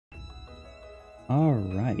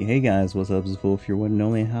Alright, hey guys, what's up? It's Wolf, your one and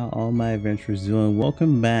only. How all my adventures doing?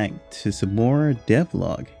 Welcome back to some more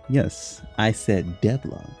devlog. Yes, I said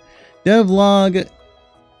devlog. Devlog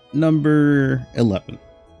number 11.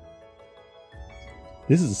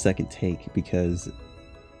 This is the second take because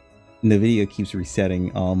the video keeps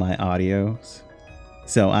resetting all my audios.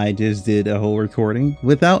 So I just did a whole recording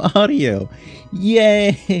without audio.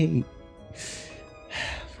 Yay!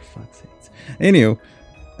 For fuck's sakes. Anyway,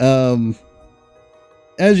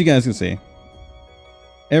 as you guys can see,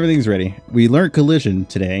 everything's ready. We learned collision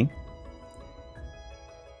today.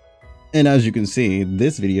 And as you can see,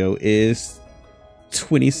 this video is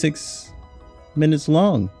 26 minutes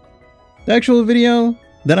long. The actual video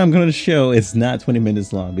that I'm going to show is not 20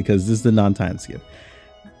 minutes long because this is the non-time skip.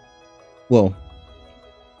 Well,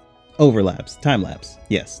 overlaps, time lapse.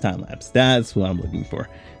 Yes, time lapse. That's what I'm looking for.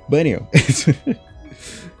 But anyway,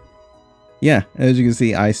 yeah, as you can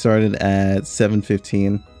see, I started at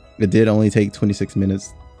 7:15. It did only take 26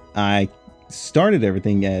 minutes. I started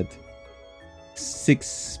everything at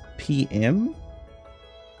 6 p.m.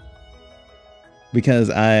 because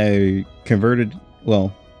I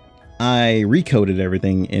I recoded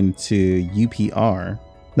everything into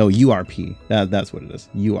URP. That's what it is,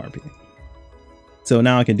 URP. So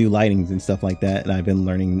now I can do lightings and stuff like that, and I've been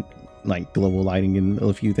learning like global lighting and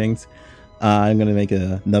a few things. I'm gonna make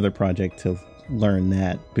another project to learn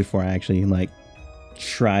that before I actually like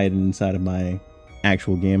try it inside of my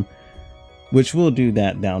actual game, which we'll do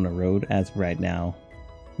that down the road. As of right now,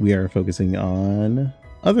 we are focusing on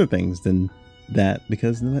other things than that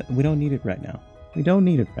because we don't need it right now. We don't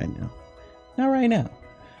need it right now. Not right now.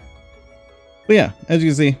 But yeah, as you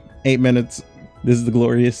can see, 8 minutes. This is the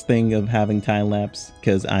glorious thing of having time lapse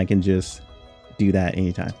because I can just do that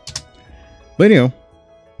anytime. But anyway,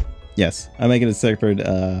 yes, I'm making a separate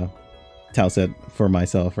tile set for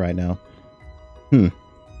myself right now.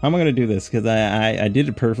 How am I gonna do this? Because I did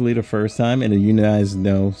it perfectly the first time, and you guys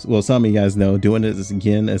know, well, some of you guys know, doing this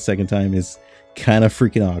again a second time is kind of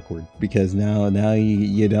freaking awkward because now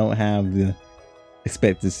you don't have the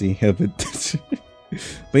expectancy of it.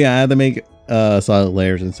 But yeah, I had to make solid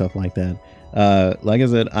layers and stuff like that. Like I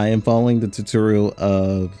said, I am following the tutorial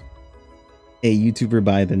of a YouTuber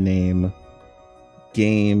by the name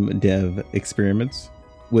Game Dev Experiments,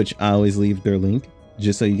 which I always leave their link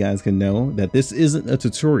just so you guys can know that this isn't a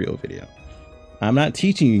tutorial video. I'm not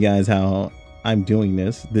teaching you guys how I'm doing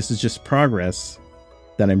this. This is just progress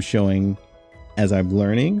that I'm showing as I'm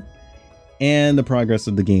learning and the progress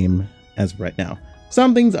of the game as of right now.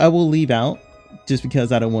 Some things I will leave out just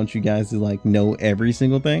because I don't want you guys to like know every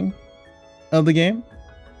single thing of the game.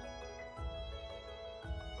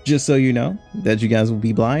 Just so you know that you guys will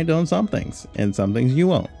be blind on some things and some things you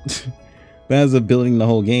won't. But as of building the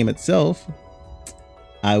whole game itself,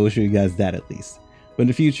 I will show you guys that at least. But in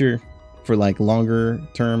the future, for like longer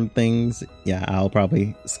term things, yeah, I'll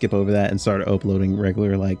probably skip over that and start uploading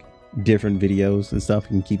regular like different videos and stuff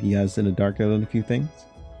and keep you guys in the dark on a few things.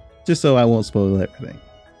 Just so I won't spoil everything.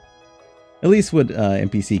 At least with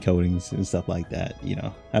NPC codings and stuff like that, you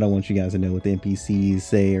know. I don't want you guys to know what the NPCs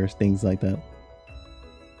say or things like that.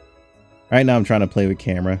 Right now I'm trying to play with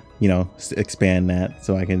camera, you know, expand that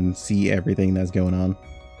so I can see everything that's going on.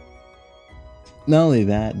 Not only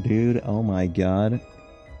that, dude, oh my god.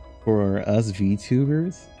 For us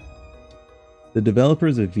VTubers, the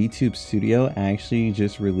developers of VTube Studio actually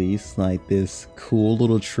just released like this cool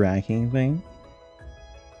little tracking thing.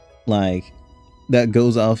 Like, that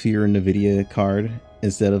goes off your NVIDIA card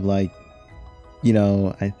instead of like, you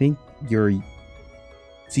know, I think your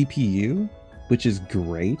CPU, which is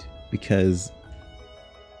great because,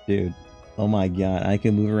 dude, oh my god, I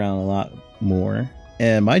can move around a lot more.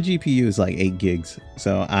 And my GPU is like 8 gigs,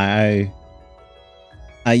 so I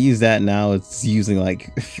use that now. It's using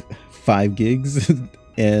like 5 gigs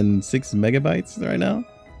and 6 megabytes right now,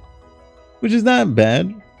 which is not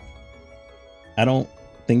bad. I don't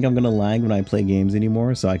think I'm gonna lag when I play games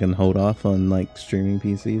anymore, so I can hold off on like streaming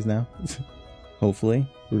PCs now. Hopefully,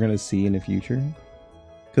 we're gonna see in the future,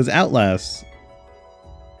 because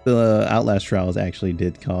the Outlast trials actually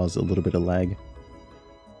did cause a little bit of lag.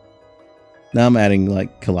 Now I'm adding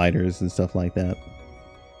like colliders and stuff like that.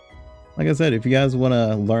 Like I said, if you guys want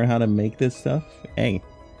to learn how to make this stuff, hey,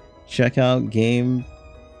 check out Game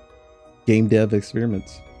Dev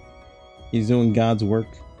Experiments. He's doing God's work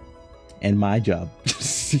and my job.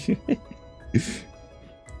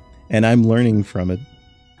 And I'm learning from it.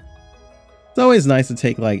 It's always nice to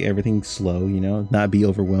take like everything slow, you know, not be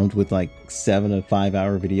overwhelmed with like 7 to 5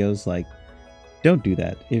 hour videos. Like, don't do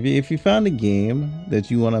that. If you found a game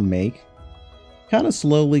that you want to make, kind of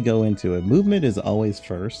slowly go into it. Movement is always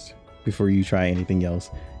first. before you try anything else.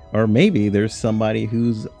 Or maybe there's somebody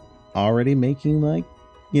who's already making, like,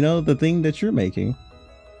 you know, the thing that you're making.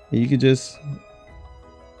 And you could just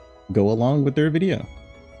go along with their video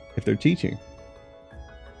if they're teaching.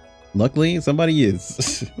 Luckily, somebody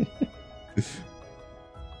is.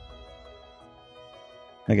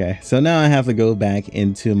 Okay, so now I have to go back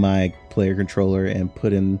into my player controller and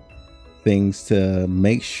put in things to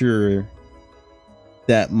make sure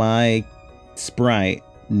that my sprite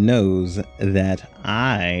knows that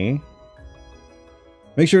I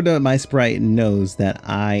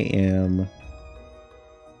am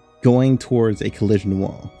going towards a collision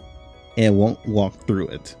wall and won't walk through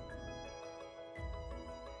it.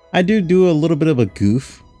 I do a little bit of a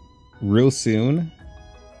goof real soon,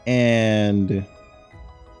 and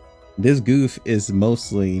this goof is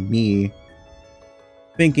mostly me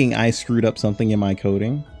thinking I screwed up something in my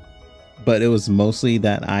coding, but it was mostly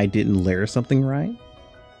that I didn't layer something right.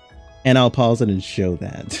 And I'll pause it and show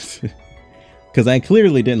that because I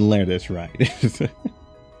clearly didn't layer this right.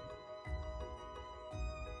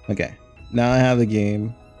 Okay, now I have the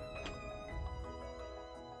game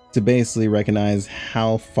to basically recognize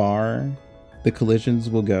how far the collisions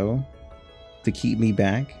will go to keep me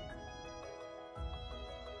back.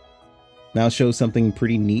 Now I'll show something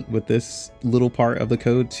pretty neat with this little part of the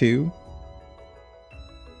code too.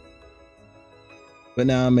 But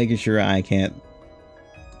now I'm making sure I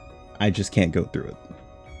just can't go through it.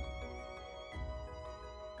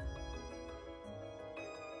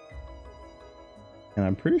 And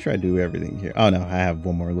I'm pretty sure I do everything here. Oh no, I have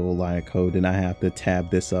one more little line of code and I have to tab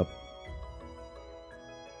this up.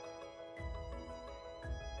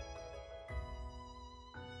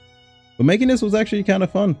 But making this was actually kind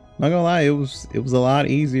of fun. Not gonna lie, it was a lot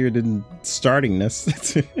easier than starting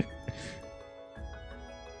this.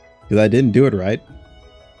 Because I didn't do it right.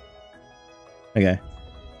 Okay.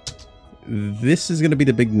 This is gonna be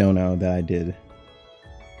the big no-no that I did.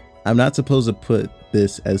 I'm not supposed to put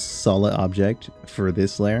this as solid object for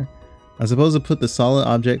this layer. I'm supposed to put the solid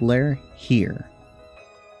object layer here.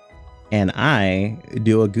 And I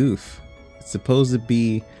do a goof. It's supposed to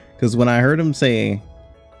be, because when I heard him say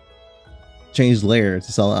change layer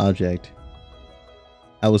to solid object,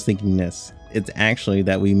 I was thinking this. It's actually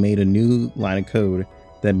that we made a new line of code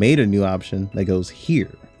that made a new option that goes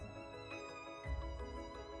here.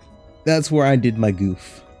 That's where I did my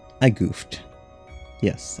goof. I goofed.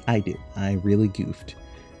 Yes, I did. I really goofed.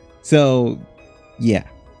 So, yeah.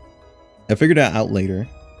 I figured that out later.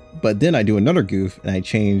 But then I do another goof and I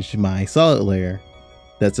changed my solid layer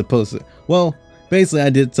that's supposed to... Well, basically I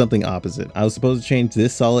did something opposite. I was supposed to change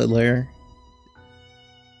this solid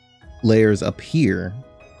layers up here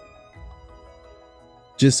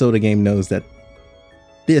just so the game knows that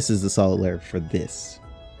this is the solid layer for this,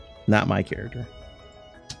 not my character.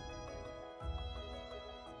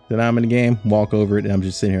 Then I'm in the game, walk over it, and I'm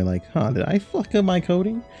just sitting here like, huh, did I fuck up my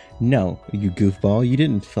coding? No, you goofball, you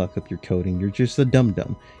didn't fuck up your coding. You're just a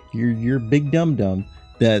dum-dum. You're a big dum-dum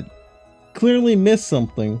that clearly missed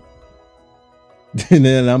something. And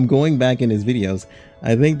then I'm going back in his videos.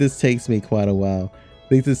 I think this takes me quite a while. I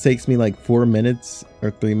think this takes me like 4 minutes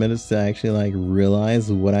or 3 minutes to actually like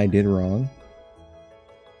realize what I did wrong.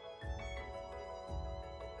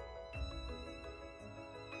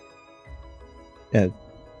 Yeah.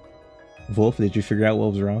 Wolf, did you figure out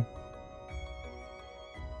what was wrong?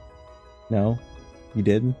 No? You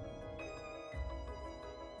didn't?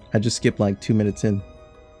 I just skipped like 2 minutes in.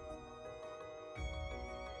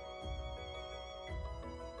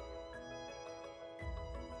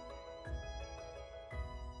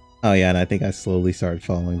 Oh yeah, and I think I slowly started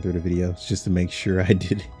following through the videos just to make sure I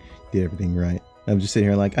did everything right. I'm just sitting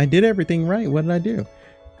here like, I did everything right. What did I do?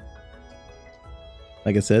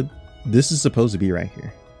 Like I said, this is supposed to be right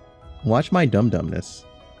here. Watch my dum-dumness.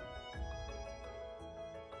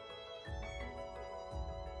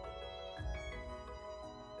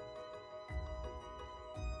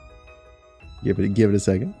 Give it a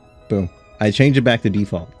second. Boom. I changed it back to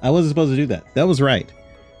default. I wasn't supposed to do that. That was right.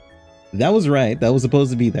 That was right. That was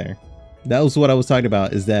supposed to be there. That was what I was talking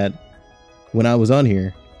about, is that when I was on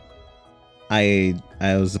here, I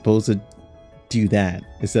was supposed to do that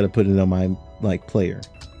instead of putting it on my like player.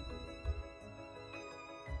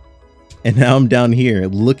 And now I'm down here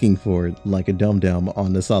looking for it like a dum-dum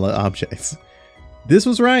on the solid objects. This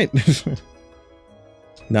was right.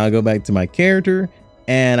 Now I go back to my character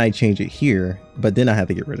and I change it here, but then I have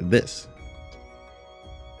to get rid of this.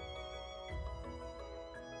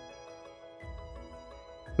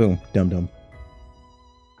 Boom, dum-dum.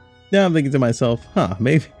 Now I'm thinking to myself, huh,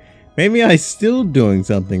 maybe I still doing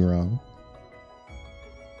something wrong.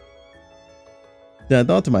 Then I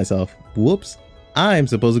thought to myself, whoops, I'm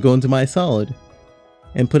supposed to go into my solid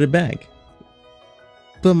and put it back.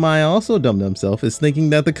 But my also dumb self is thinking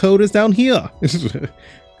that the code is down here.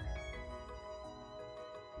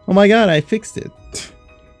 Oh my god, I fixed it.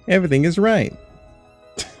 Everything is right.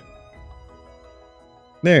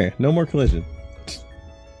 There, no more collision.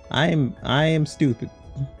 I am stupid.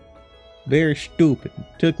 Very stupid.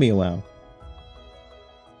 Took me a while.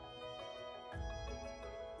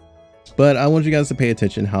 But I want you guys to pay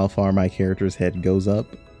attention how far my character's head goes up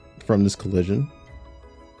from this collision.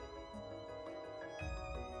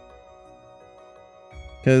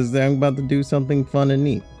 Because I'm about to do something fun and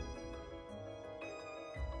neat.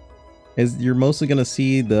 You're mostly going to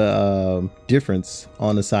see the difference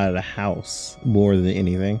on the side of the house more than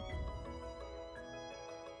anything.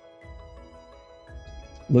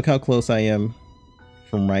 Look how close I am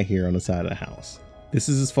from right here on the side of the house. This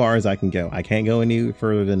is as far as I can go. I can't go any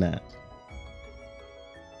further than that.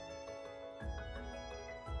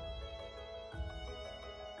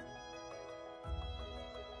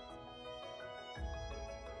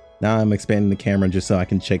 Now I'm expanding the camera just so I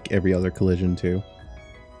can check every other collision too.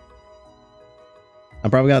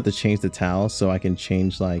 I'm probably gonna have to change the tile so I can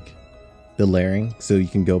change like the layering so you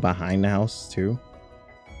can go behind the house too.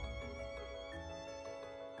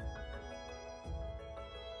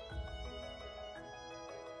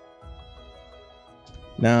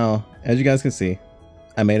 Now, as you guys can see,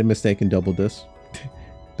 I made a mistake and doubled this.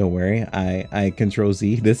 Don't worry, I control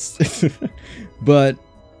Z this. But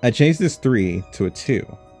I changed this 3 to a 2,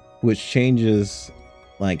 which changes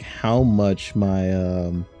like how much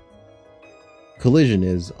my collision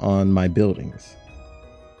is on my buildings.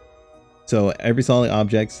 So every solid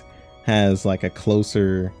object has like a more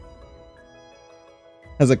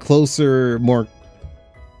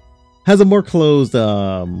closed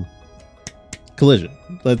collision.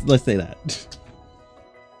 Let's say that.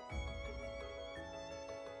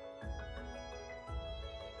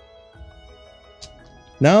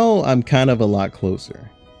 Now I'm kind of a lot closer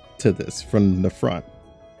to this from the front.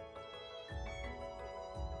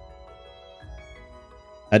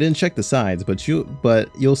 I didn't check the sides, but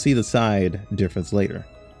you'll see the side difference later.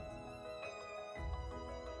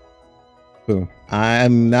 Boom.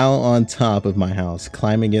 I'm now on top of my house,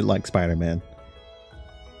 climbing it like Spider-Man.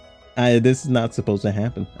 This is not supposed to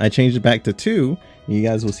happen. I changed it back to 2, and you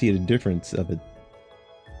guys will see the difference of it.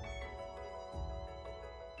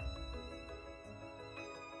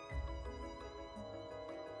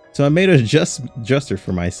 So I made an adjuster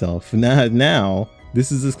for myself. Now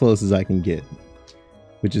this is as close as I can get,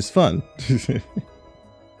 which is fun.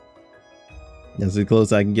 That's as close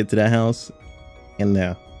as I can get to that house, and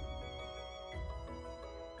now.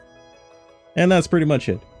 And that's pretty much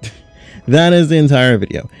it. That is the entire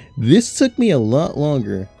video. This took me a lot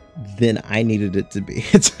longer than I needed it to be.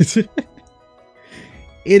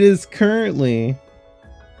 It is currently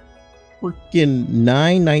freaking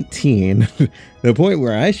 9:19, the point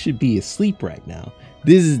where I should be asleep right now.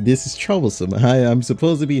 This is troublesome. I'm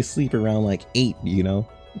supposed to be asleep around like 8, you know.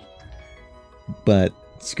 But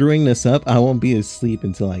screwing this up, I won't be asleep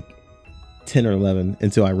until like 10 or 11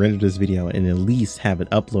 until I render this video and at least have it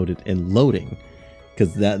uploaded and loading.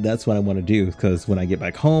 Because that's what I want to do, because when I get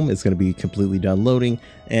back home, it's going to be completely done loading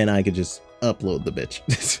and I could just upload the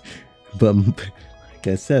bitch. But like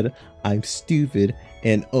I said, I'm stupid,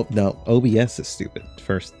 and oh no, OBS is stupid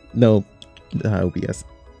first. No, OBS.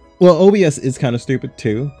 Well, OBS is kind of stupid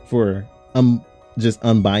too for just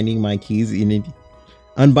unbinding my keys,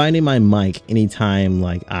 unbinding my mic anytime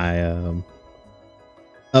like I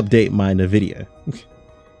update my NVIDIA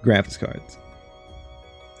graphics cards.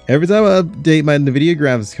 Every time I update my NVIDIA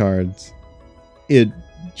graphics cards, it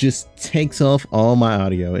just takes off all my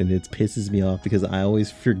audio, and it pisses me off because I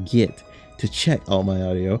always forget to check all my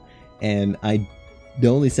audio. And the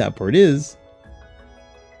only sad part is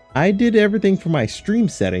I did everything for my stream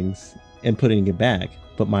settings and putting it back,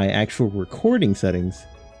 but my actual recording settings,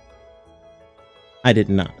 I did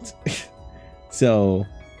not. So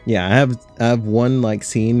yeah, I have one like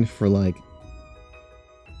scene for like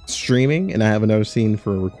streaming, and I have another scene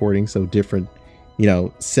for recording, so different, you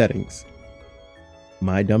know, settings.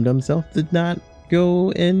 My dumb self did not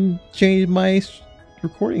go and change my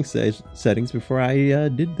recording settings before I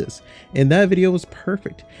did this, and that video was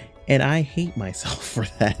perfect, and I hate myself for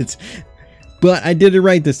that. But I did it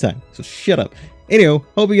right this time, so shut up. Anyway,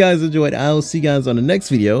 hope you guys enjoyed. I'll see you guys on the next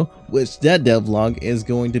video, which that devlog is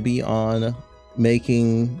going to be on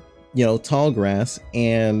making, you know, tall grass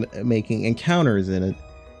and making encounters in it.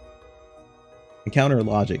 Encounter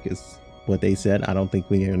logic is what they said. I don't think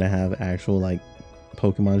we're gonna have actual like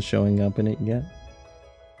Pokemon showing up in it yet.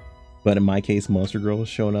 But in my case, Monster Girl was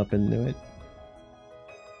showing up and knew it.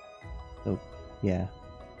 So yeah.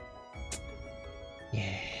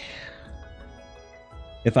 Yeah.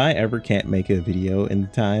 If I ever can't make a video in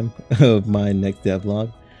time of my next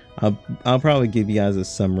devlog, I'll probably give you guys a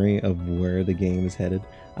summary of where the game is headed.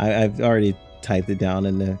 I've already typed it down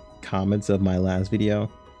in the comments of my last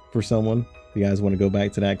video for someone. If you guys want to go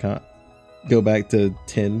back to that go back to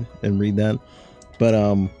 10 and read that. But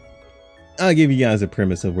I'll give you guys a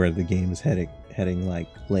premise of where the game is heading like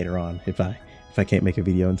later on if I can't make a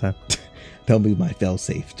video in time. That'll be my fail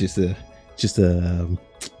safe just to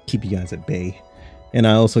keep you guys at bay. And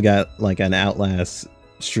I also got like an Outlast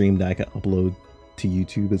stream that I can upload to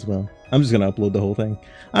YouTube as well. I'm just gonna upload the whole thing.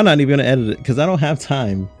 I'm not even gonna edit it because I don't have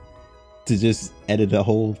time to just edit a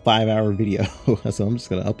whole 5-hour video. So I'm just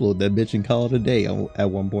gonna upload that bitch and call it a day at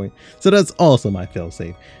one point. So that's also my fail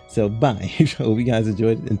safe. So bye. Hope you guys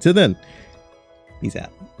enjoyed it. Until then, peace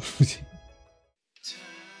out.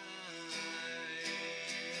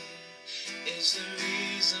 Is the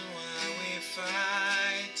reason why we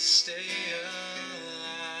fight to stay alive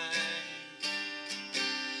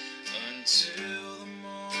until